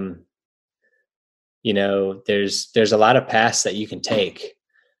 there's a lot of paths that you can take.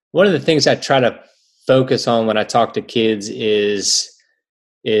 One of the things I try to focus on when I talk to kids is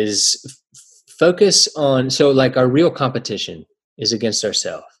focus on, so like our real competition is against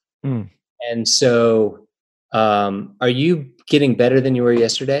ourselves. Mm. And so, are you getting better than you were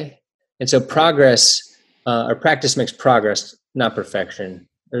yesterday? And so practice makes progress, not perfection.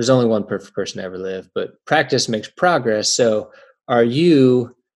 There's only one perfect person to ever live, but practice makes progress. So are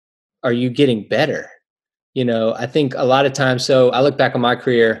you getting better? I think a lot of times, so I look back on my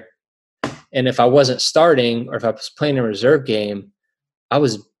career, and if I wasn't starting or if I was playing a reserve game, I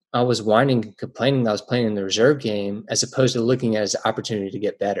was whining and complaining I was playing in the reserve game as opposed to looking at it as an opportunity to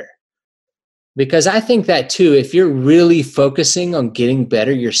get better. Because I think that too, if you're really focusing on getting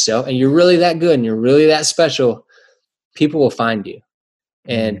better yourself and you're really that good and you're really that special, people will find you.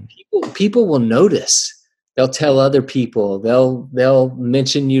 And people will notice. They'll tell other people. They'll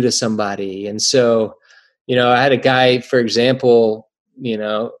mention you to somebody. And so, I had a guy, for example,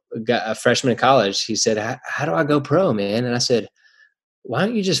 a freshman in college. He said, "How do I go pro, man?" And I said, "Why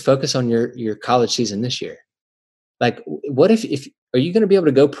don't you just focus on your college season this year? Like, what if are you going to be able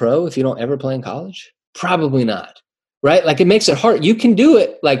to go pro if you don't ever play in college? Probably not, right? Like, it makes it hard. You can do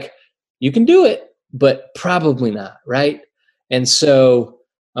it, but probably not, right?" And so,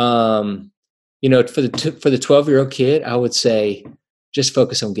 for the 12-year-old kid, I would say, just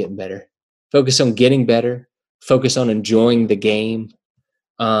focus on getting better. Focus on getting better. Focus on enjoying the game,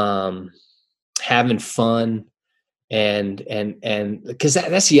 having fun. And because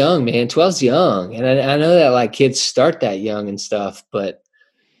that's young, man. 12's young. And I know that like kids start that young and stuff, but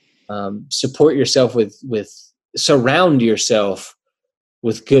support yourself surround yourself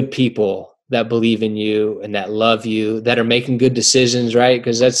with good people that believe in you and that love you, that are making good decisions, right?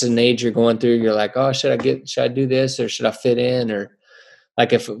 Because that's an age you're going through. You're like, oh, should I do this, or should I fit in? Or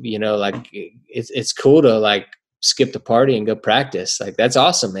like, if, it's cool to like skip the party and go practice. Like, that's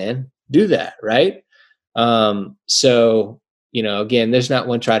awesome, man. Do that. Right. So, again, there's not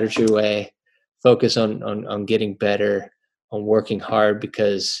one tried or true way. Focus on getting better, on working hard,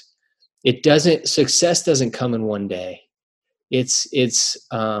 because success doesn't come in one day. It's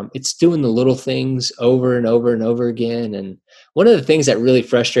doing the little things over and over and over again. And one of the things that really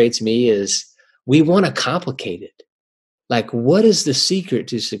frustrates me is we want to complicate it. Like, what is the secret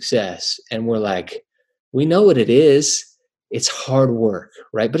to success? And we're like, we know what it is. It's hard work,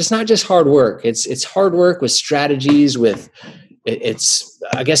 right? But it's not just hard work. It's hard work with strategies,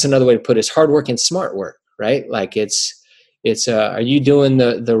 I guess another way to put it is hard work and smart work, right? Like are you doing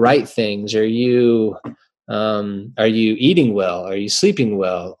the right things? Are you eating well? Are you sleeping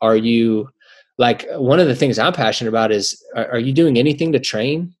well? Are you, like, one of the things I'm passionate about is, are you doing anything to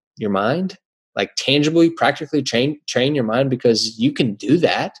train your mind? like tangibly, practically train your mind, because you can do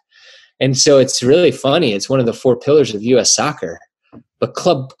that. And so it's really funny. It's one of the 4 pillars of U.S. soccer, but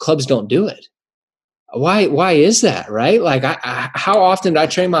clubs don't do it. Why is that, right? Like, how often do I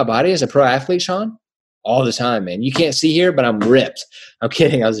train my body as a pro athlete, Sean? All the time, man. You can't see here, but I'm ripped. I'm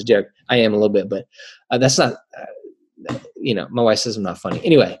kidding. I was a joke. I am a little bit, but that's not, my wife says I'm not funny.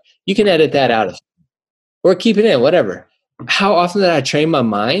 Anyway, you can edit that out or keep it in, whatever. How often did I train my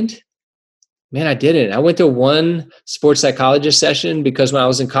mind? Man, I didn't. I went to one sports psychologist session because when I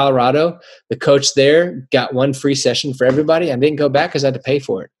was in Colorado, the coach there got 1 free session for everybody. I didn't go back because I had to pay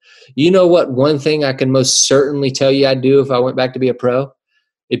for it. You know what? One thing I can most certainly tell you I'd do if I went back to be a pro,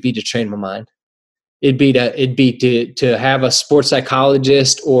 it'd be to train my mind. It'd be to have a sports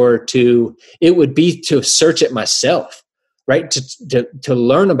psychologist, it would be to search it myself, right? To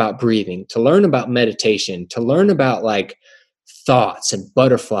learn about breathing, to learn about meditation, to learn about like thoughts and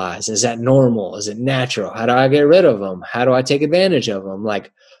butterflies. Is that normal? Is it natural? How do I get rid of them? How do I take advantage of them?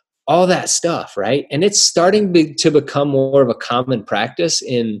 Like all that stuff, right? And it's starting to become more of a common practice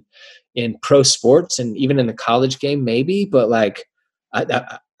in pro sports and even in the college game, maybe. But like,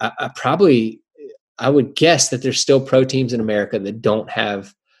 I would guess that there's still pro teams in America that don't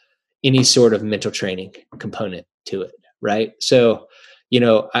have any sort of mental training component to it, right? So,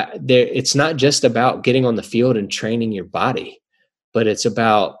 it's not just about getting on the field and training your body, but it's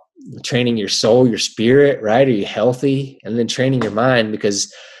about training your soul, your spirit, right? Are you healthy? And then training your mind,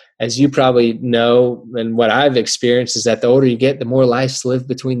 because as you probably know, and what I've experienced is that the older you get, the more lives live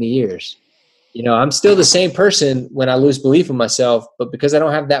between the years. I'm still the same person when I lose belief in myself, but because I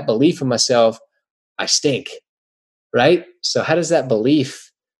don't have that belief in myself, I stink, right? So how does that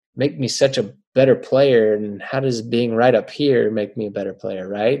belief make me such a better player? And how does being right up here make me a better player,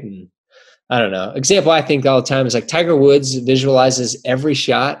 right? And I don't know. Example I think all the time is like Tiger Woods visualizes every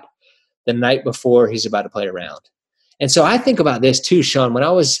shot the night before he's about to play a round. And so I think about this too, Sean. When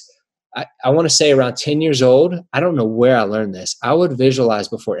I want to say around 10 years old, I don't know where I learned this. I would visualize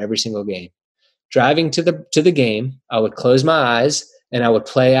before every single game. Driving to the game, I would close my eyes and I would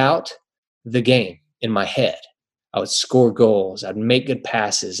play out the game in my head. I would score goals. I'd make good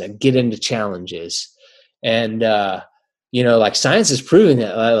passes. I'd get into challenges. And, like science is proving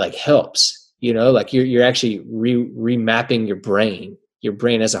that like helps, like you're actually remapping your brain. Your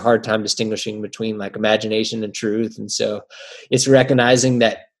brain has a hard time distinguishing between like imagination and truth. And so it's recognizing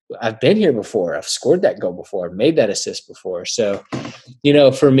that I've been here before. I've scored that goal before. I've made that assist before. So,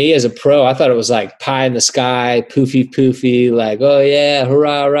 for me as a pro, I thought it was like pie in the sky, poofy, like, oh yeah,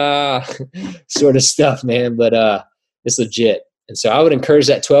 hurrah, hurrah, sort of stuff, man. But it's legit. And so I would encourage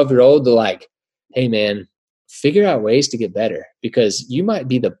that 12-year-old to like, hey man, figure out ways to get better, because you might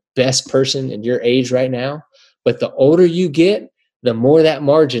be the best person in your age right now, but the older you get, the more that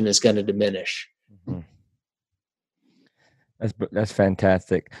margin is going to diminish. Mm-hmm. That's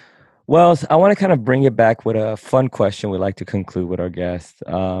fantastic. Well, I want to kind of bring it back with a fun question we like to conclude with our guests.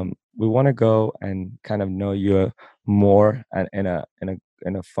 We want to go and kind of know you more in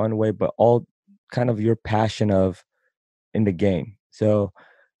a fun way, but all kind of your passion in the game. So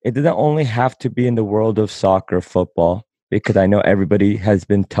it doesn't only have to be in the world of soccer, football, because I know everybody has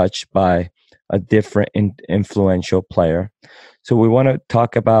been touched by a different influential player. So we want to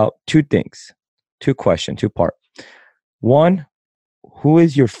talk about 2 things, 2 questions, 2-part. One, who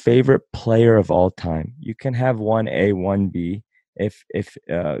is your favorite player of all time? You can have 1A, 1B if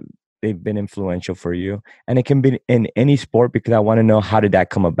they've been influential for you. And it can be in any sport, because I want to know, how did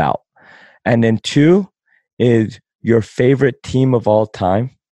that come about? And then 2 is your favorite team of all time.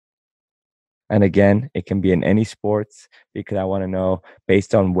 And again, it can be in any sports, because I want to know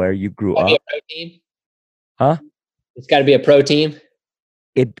based on where you grew up. Be a pro team? Huh? It's got to be a pro team?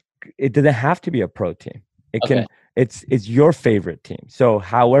 It doesn't have to be a pro team. It can. It's your favorite team. So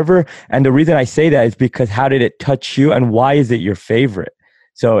however, and the reason I say that is because how did it touch you and why is it your favorite?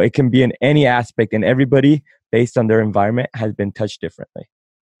 So it can be in any aspect, and everybody based on their environment has been touched differently.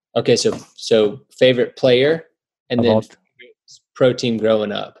 Okay. So favorite player and then pro team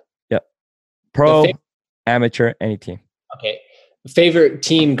growing up. Yep. Pro, amateur, any team. Okay. Favorite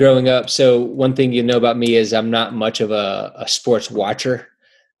team growing up. So one thing you know about me is I'm not much of a sports watcher.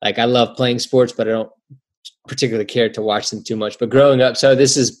 Like I love playing sports, but I don't particularly care to watch them too much. But growing up, so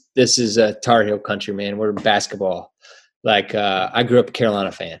this is a Tar Heel country, man. We're basketball. Like I grew up a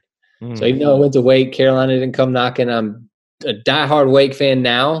Carolina fan. So even though I went to Wake, Carolina didn't come knocking. I'm a diehard Wake fan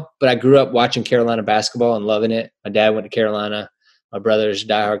now, but I grew up watching Carolina basketball and loving it. My dad went to Carolina. My brother's a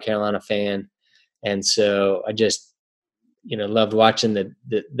diehard Carolina fan. And so I just, loved watching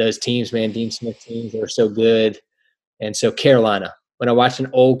those teams, man. Dean Smith teams, they were so good. And so Carolina, when I watch an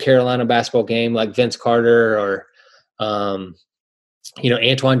old Carolina basketball game, like Vince Carter or,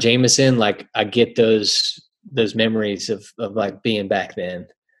 Antoine Jameson, like I get those memories of like being back then.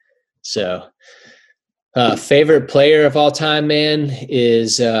 So, favorite player of all time, man,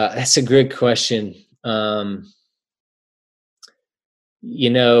 is, that's a good question. The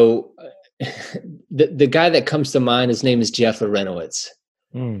guy that comes to mind, his name is Jeff Larenowitz.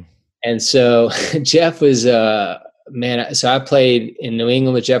 And so Jeff was, so I played in New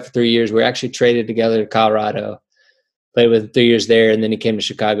England with Jeff for 3 years. We were actually traded together to Colorado, played with him 3 years there, and then he came to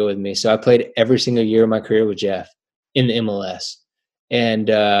Chicago with me. So I played every single year of my career with Jeff in the MLS. And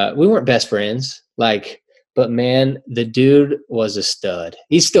we weren't best friends, but man, the dude was a stud.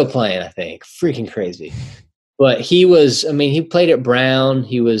 He's still playing, I think. Freaking crazy. But he played at Brown.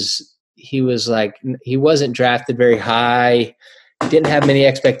 He wasn't drafted very high. Didn't have many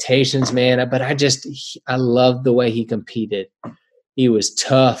expectations, man. But I loved the way he competed. He was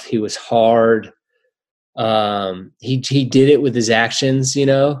tough. He was hard. He did it with his actions,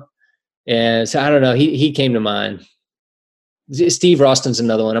 And so I don't know. He came to mind. Steve Roston's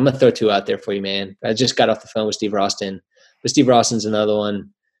another one. I'm gonna throw two out there for you, man. I just got off the phone with Steve Roston, but Steve Roston's another one.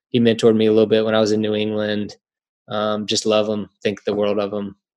 He mentored me a little bit when I was in New England. Just love him. Think the world of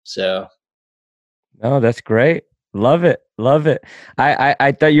him. So. No, that's great. Love it.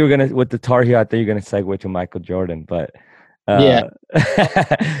 I thought you were gonna, with the Tar Heel, I thought you were gonna segue to Michael Jordan, but yeah.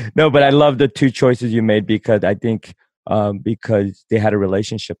 No, but I love the two choices you made because I think because they had a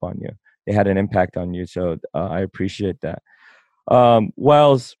relationship on you, they had an impact on you. So I appreciate that.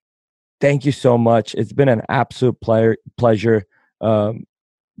 Wells, thank you so much. It's been an absolute pleasure.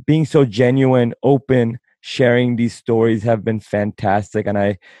 Being so genuine, open, sharing these stories have been fantastic,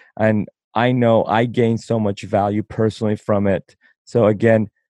 and I know I gained so much value personally from it. So again,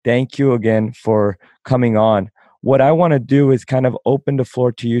 thank you again for coming on. What I want to do is kind of open the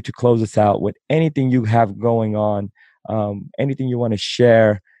floor to you to close us out with anything you have going on, anything you want to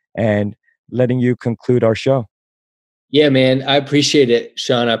share, and letting you conclude our show. Yeah, man, I appreciate it,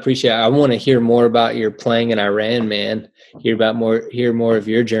 Sean. I want to hear more about your playing in Iran, man. Hear more of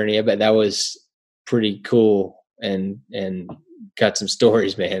your journey. I bet that was pretty cool and got some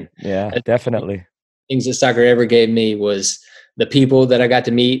stories, man. Yeah, definitely. Things that soccer ever gave me was the people that I got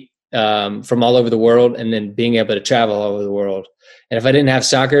to meet from all over the world, and then being able to travel all over the world. And if I didn't have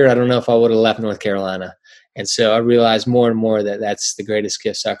soccer, I don't know if I would have left North Carolina. And so I realized more and more that that's the greatest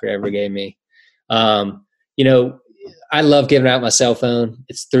gift soccer ever gave me. I love giving out my cell phone.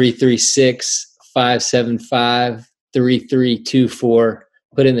 It's 336-575-3324.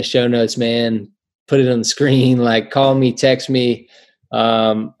 Put it in the show notes, man. Put it on the screen. Call me, text me.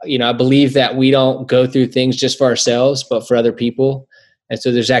 I believe that we don't go through things just for ourselves, but for other people. And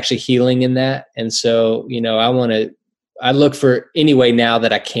so there's actually healing in that. And so, I look for any way now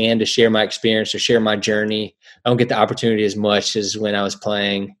that I can to share my experience or share my journey. I don't get the opportunity as much as when I was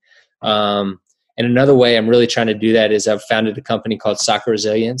playing. And another way I'm really trying to do that is I've founded a company called Soccer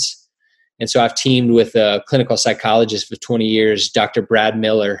Resilience. And so I've teamed with a clinical psychologist for 20 years, Dr. Brad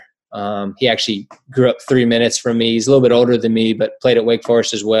Miller. He actually grew up 3 minutes from me. He's a little bit older than me, but played at Wake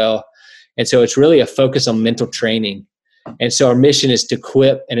Forest as well. And so it's really a focus on mental training. And so our mission is to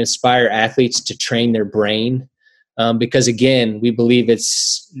equip and inspire athletes to train their brain. Because again, we believe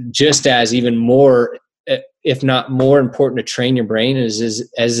it's just as even more, if not more important to train your brain as it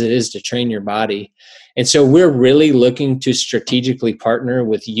is to train your body. And so we're really looking to strategically partner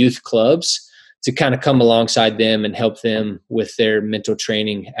with youth clubs to kind of come alongside them and help them with their mental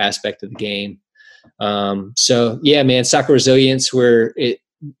training aspect of the game. So yeah, man, Soccer Resilience,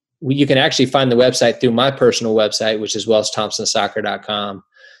 you can actually find the website through my personal website, which is wellsthompsonsoccer.com.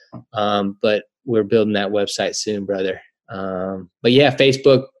 But we're building that website soon, brother. But yeah,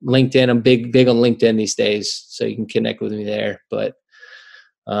 Facebook, LinkedIn, I'm big on LinkedIn these days, so you can connect with me there. But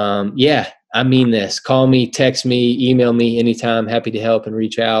yeah, I mean this. Call me, text me, email me anytime. Happy to help and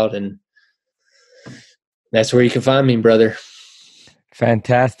reach out. And that's where you can find me, brother.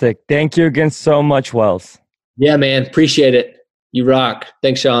 Fantastic. Thank you again so much, Wells. Yeah, man. Appreciate it. You rock.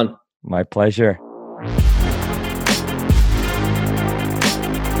 Thanks, Sean. My pleasure.